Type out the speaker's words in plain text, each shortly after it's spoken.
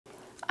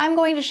I'm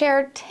going to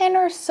share 10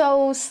 or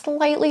so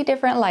slightly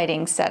different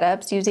lighting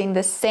setups using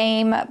the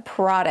same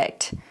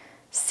product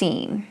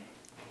scene.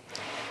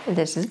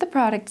 This is the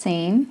product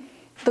scene.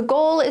 The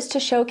goal is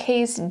to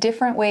showcase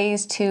different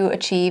ways to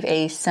achieve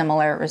a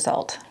similar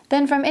result.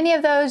 Then from any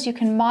of those, you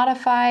can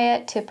modify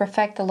it to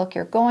perfect the look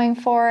you're going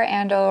for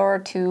and/or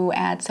to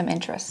add some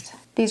interest.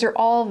 These are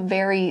all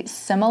very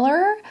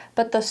similar,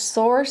 but the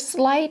source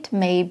light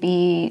may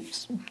be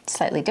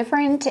slightly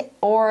different,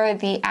 or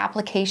the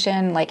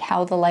application, like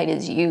how the light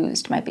is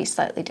used, might be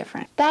slightly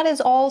different. That is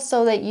all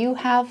so that you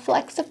have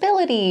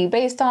flexibility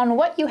based on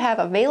what you have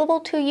available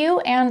to you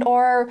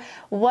and/or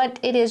what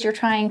it is you're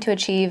trying to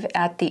achieve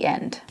at the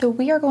end. So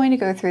we are going to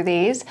go through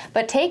these,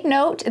 but take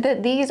note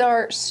that these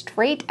are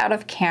straight out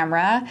of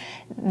camera.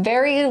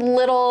 Very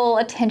little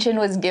attention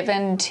was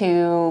given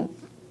to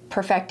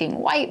perfecting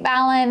white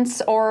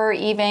balance or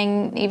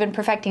even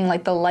perfecting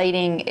like the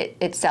lighting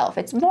itself.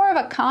 It's more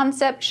of a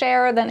concept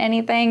share than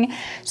anything,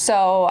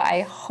 so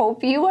I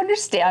hope you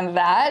understand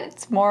that.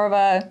 It's more of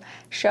a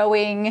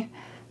showing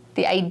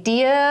the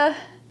idea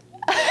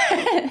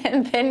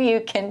and then you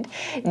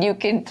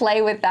can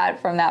play with that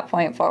from that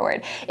point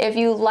forward. If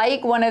you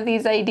like one of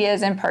these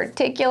ideas in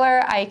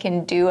particular, I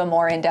can do a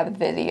more in-depth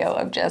video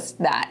of just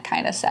that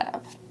kind of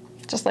setup.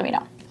 Just let me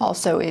know.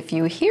 Also, if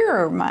you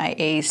hear my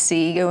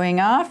AC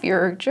going off,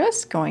 you're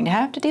just going to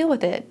have to deal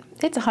with it.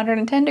 It's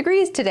 110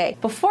 degrees today.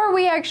 Before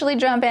we actually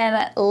jump in,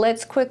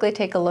 let's quickly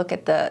take a look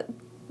at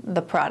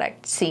the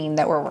product scene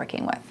that we're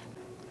working with.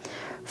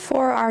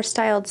 For our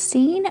styled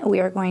scene, we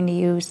are going to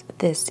use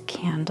this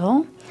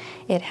candle.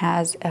 It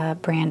has a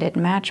branded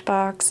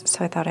matchbox,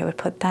 so I thought I would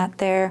put that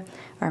there,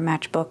 or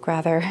matchbook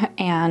rather.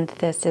 And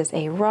this is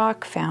a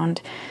rock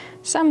found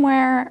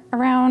somewhere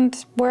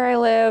around where I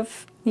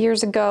live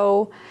years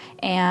ago,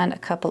 and a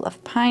couple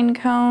of pine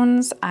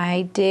cones.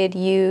 I did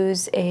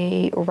use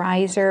a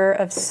riser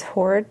of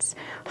sorts.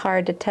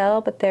 Hard to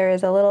tell, but there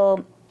is a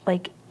little,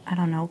 like, I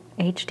don't know,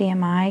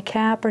 HDMI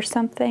cap or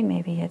something.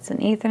 Maybe it's an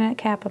Ethernet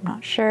cap, I'm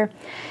not sure.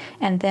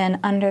 And then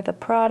under the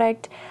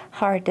product,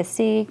 hard to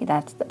see,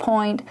 that's the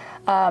point,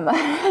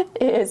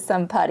 is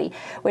some putty,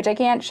 which I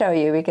can't show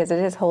you because it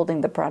is holding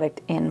the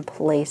product in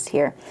place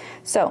here.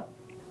 So,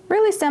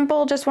 really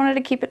simple, just wanted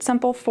to keep it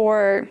simple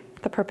for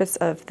the purpose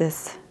of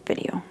this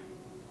video.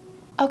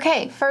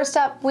 Okay, first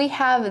up we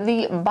have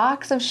the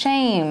Box of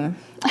Shame.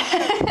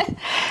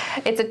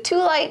 It's a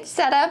 2-light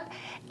setup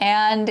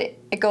and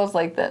it goes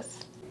like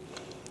this.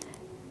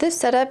 This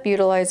setup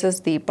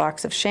utilizes the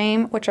Box of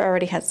Shame, which I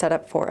already had set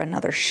up for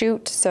another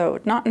shoot, so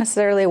not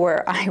necessarily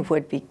where I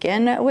would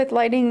begin with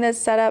lighting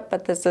this setup,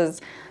 but this is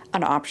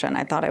an option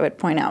I thought I would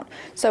point out.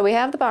 So we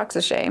have the Box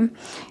of Shame,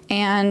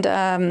 and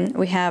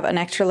we have an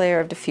extra layer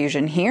of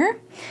diffusion here,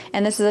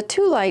 and this is a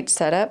 2-light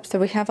setup. So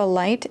we have a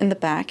light in the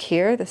back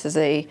here. This is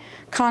a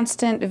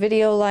constant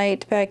video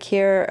light back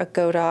here, a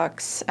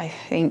Godox, I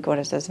think, what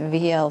is this,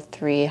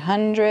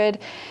 VL300.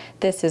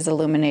 This is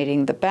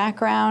illuminating the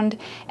background,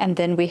 and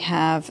then we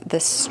have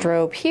this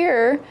strobe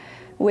here,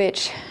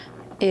 which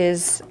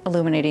is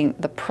illuminating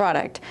the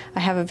product. I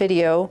have a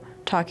video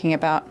talking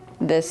about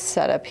this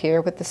setup here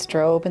with the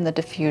strobe and the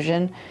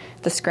diffusion,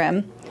 the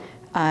scrim.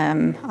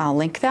 I'll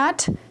link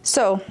that.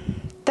 So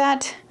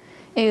that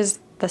is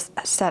the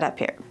setup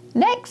here.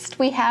 Next,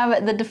 we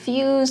have the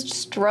diffused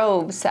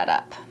strobe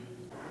setup.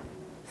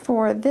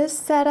 For this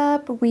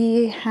setup,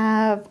 we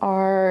have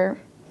our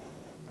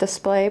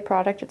display,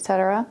 product,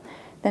 etc.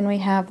 Then we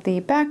have the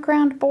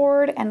background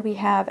board, and we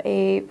have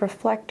a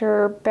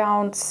reflector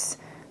bounce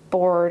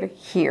board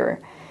here.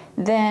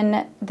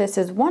 Then this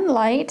is one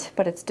light,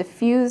 but it's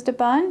diffused a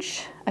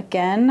bunch.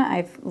 Again,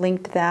 I've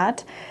linked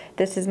that.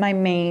 This is my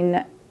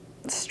main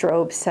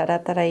strobe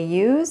setup that I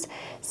use.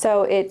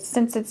 So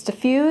since it's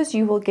diffused,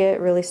 you will get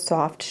really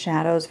soft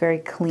shadows, very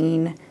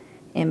clean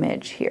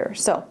image here.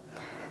 So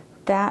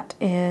that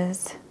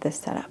is this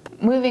setup.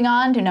 Moving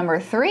on to number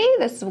 3,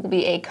 this will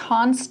be a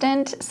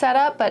constant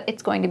setup, but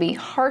it's going to be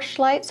harsh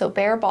light, so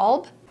bare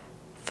bulb.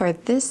 For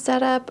this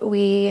setup,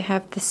 we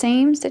have the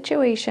same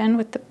situation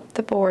with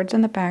the boards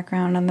in the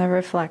background and the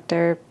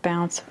reflector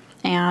bounce,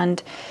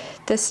 and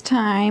this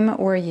time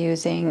we're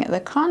using the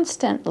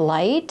constant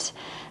light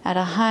at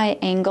a high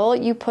angle.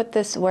 You put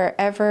this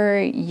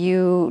wherever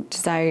you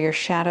desire your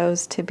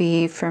shadows to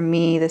be. For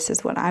me, this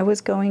is what I was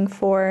going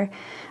for.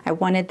 I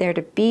wanted there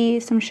to be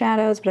some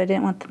shadows, but I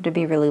didn't want them to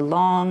be really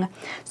long,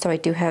 so I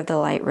do have the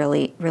light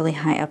really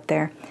high up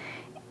there.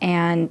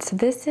 And so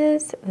this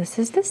is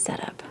the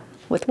setup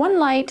with one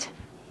light,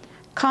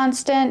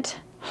 constant,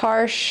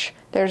 harsh.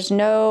 There's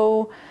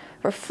no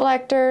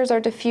reflectors or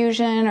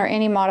diffusion or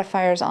any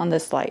modifiers on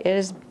this light. It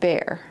is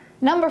bare.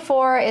 Number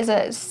 4 is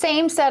a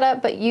same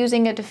setup but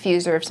using a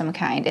diffuser of some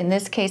kind. In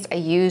this case, I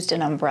used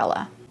an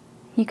umbrella.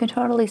 You can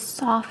totally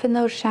soften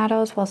those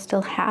shadows while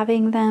still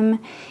having them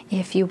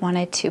if you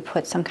wanted to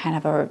put some kind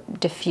of a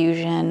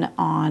diffusion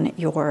on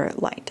your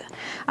light.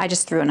 I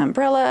just threw an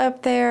umbrella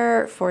up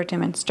there for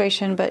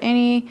demonstration, but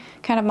any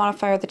kind of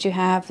modifier that you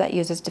have that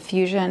uses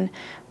diffusion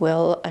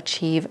will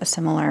achieve a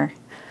similar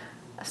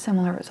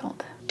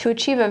result. to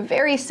achieve a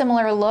very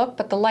similar look,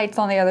 but the light's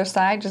on the other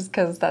side just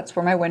because that's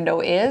where my window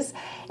is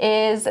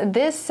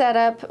this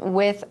setup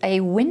with a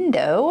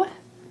window,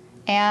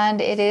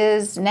 and it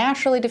is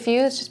naturally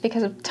diffused just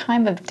because of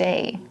time of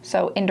day,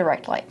 so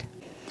indirect light.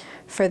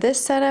 For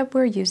this setup,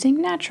 we're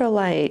using natural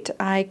light.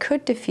 I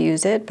could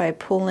diffuse it by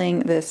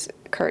pulling this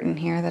curtain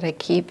here that I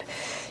keep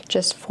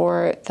just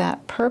for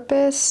that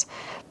purpose.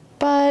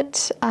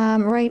 But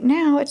right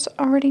now it's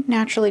already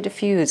naturally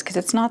diffused because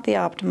it's not the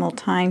optimal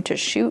time to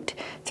shoot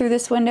through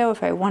this window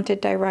if I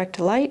wanted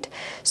direct light.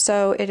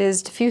 So it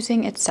is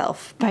diffusing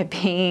itself by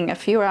being a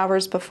few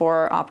hours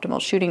before optimal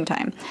shooting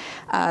time.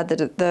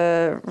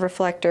 The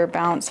reflector,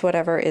 bounce,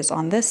 whatever is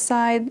on this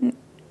side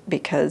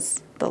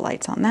because the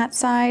light's on that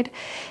side.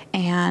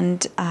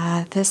 And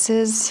this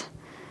is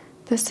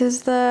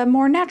the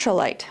more natural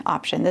light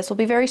option. This will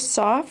be very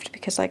soft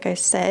because, like I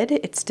said,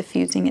 it's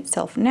diffusing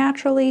itself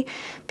naturally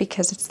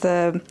because it's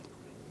the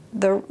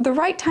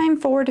right time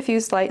for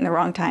diffused light and the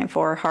wrong time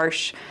for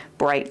harsh,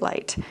 bright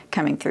light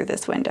coming through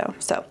this window.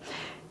 So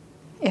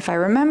if I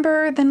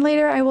remember, then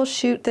later I will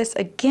shoot this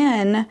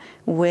again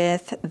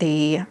with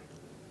the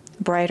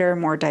brighter,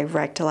 more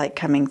direct light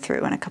coming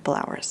through in a couple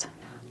hours.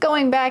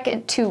 Going back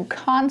to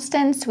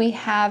constants, we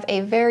have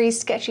a very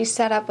sketchy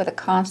setup with a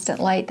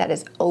constant light that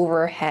is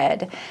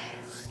overhead.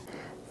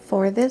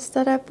 For this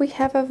setup, we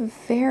have a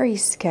very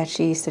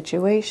sketchy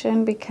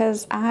situation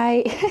because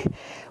I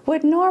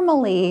would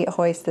normally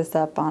hoist this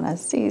up on a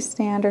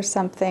C-stand or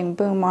something,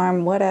 boom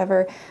arm,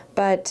 whatever,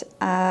 but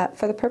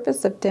for the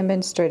purpose of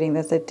demonstrating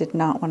this, I did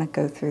not want to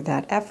go through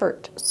that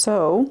effort.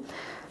 So,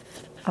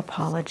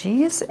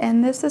 apologies,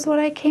 and this is what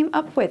I came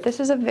up with. This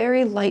is a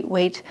very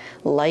lightweight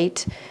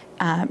light,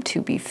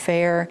 to be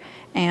fair,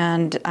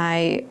 and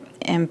I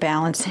am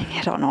balancing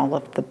it on all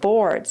of the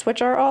boards,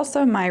 which are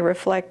also my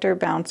reflector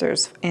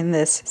bouncers in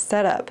this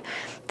setup.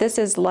 This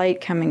is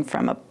light coming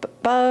from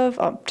above,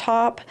 up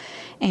top,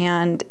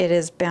 and it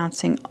is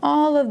bouncing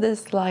all of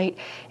this light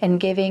and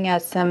giving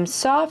us some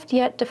soft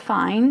yet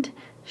defined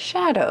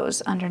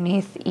shadows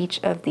underneath each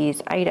of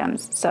these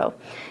items. So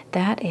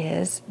that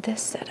is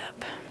this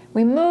setup.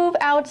 We move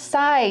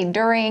outside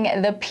during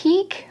the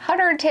peak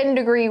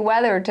 110-degree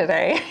weather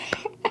today.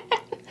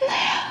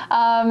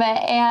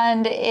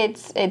 And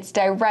it's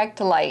direct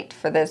light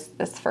for this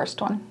first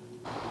one.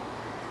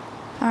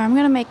 All right, I'm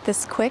gonna make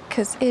this quick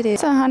because it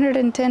is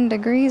 110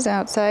 degrees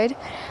outside,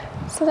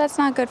 so that's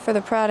not good for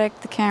the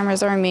product, the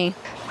cameras, or me.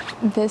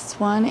 This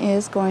one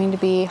is going to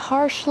be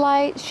harsh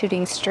light,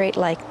 shooting straight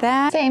like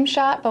that. Same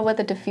shot, but with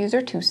a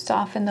diffuser to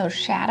soften those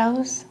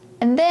shadows.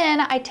 And then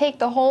I take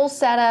the whole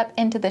setup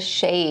into the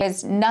shade.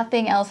 There's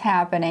nothing else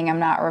happening. I'm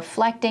not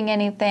reflecting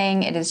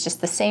anything. It is just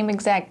the same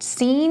exact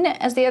scene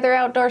as the other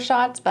outdoor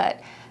shots,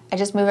 but I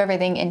just move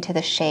everything into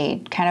the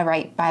shade, kind of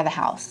right by the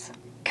house.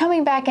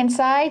 Coming back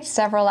inside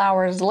several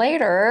hours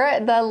later,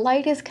 the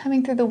light is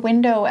coming through the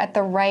window at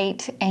the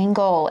right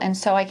angle, and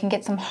so I can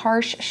get some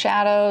harsh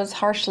shadows,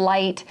 harsh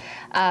light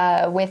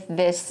with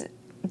this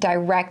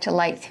direct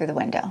light through the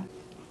window.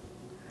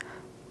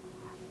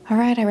 All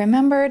right, I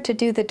remembered to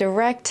do the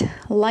direct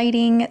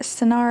lighting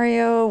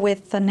scenario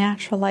with the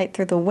natural light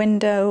through the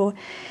window,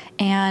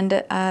 and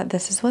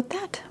this is what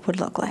that would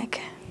look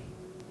like.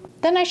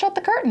 Then I shut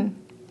the curtain.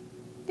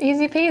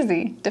 Easy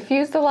peasy.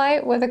 Diffuse the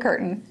light with a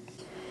curtain.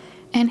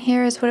 And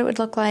here is what it would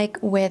look like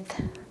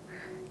with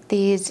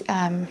these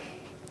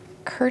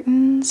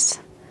curtains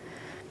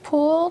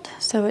pulled.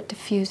 So it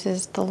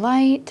diffuses the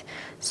light,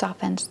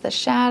 softens the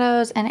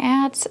shadows, and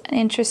adds an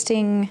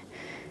interesting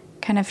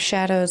kind of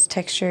shadows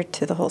texture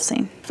to the whole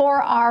scene.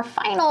 For our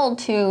final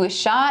two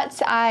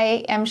shots,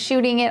 I am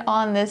shooting it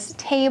on this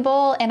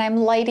table and I'm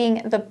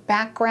lighting the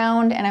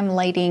background and I'm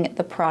lighting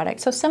the product.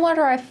 So similar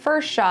to our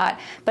first shot,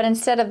 but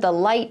instead of the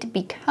light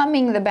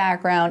becoming the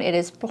background, it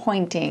is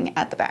pointing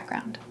at the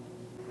background.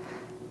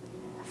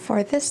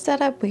 For this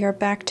setup, we are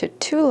back to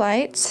two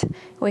lights.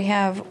 We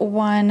have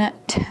one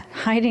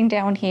hiding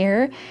down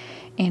here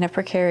in a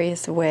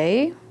precarious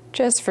way,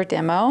 just for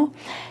demo.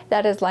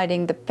 That is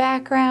lighting the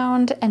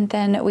background, and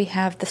then we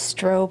have the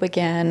strobe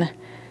again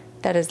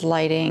that is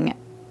lighting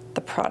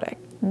the product.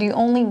 The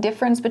only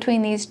difference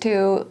between these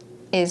two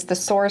is the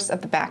source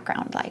of the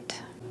background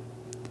light.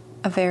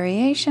 A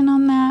variation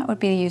on that would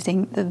be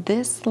using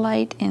this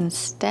light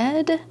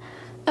instead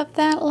of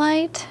that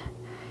light,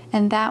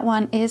 and that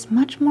one is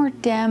much more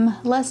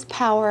dim, less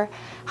power.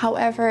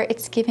 However,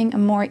 it's giving a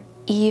more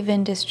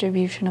even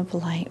distribution of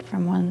light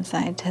from one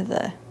side to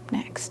the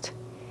next.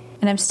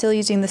 And I'm still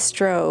using the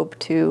strobe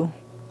to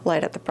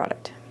light up the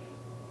product.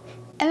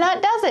 And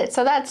that does it.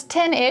 So that's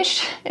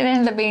 10-ish. It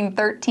ended up being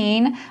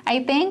 13,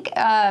 I think.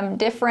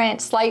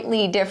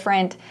 Slightly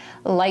different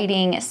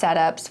lighting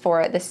setups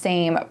for the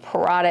same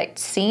product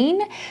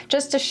scene,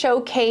 just to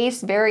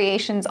showcase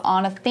variations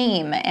on a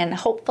theme. And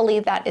hopefully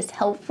that is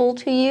helpful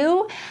to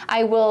you.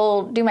 I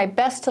will do my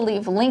best to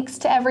leave links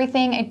to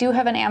everything. I do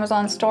have an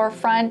Amazon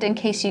storefront in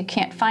case you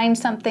can't find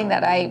something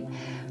that I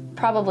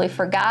probably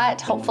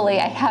forgot. Hopefully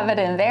I have it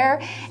in there,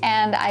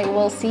 and I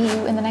will see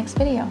you in the next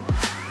video.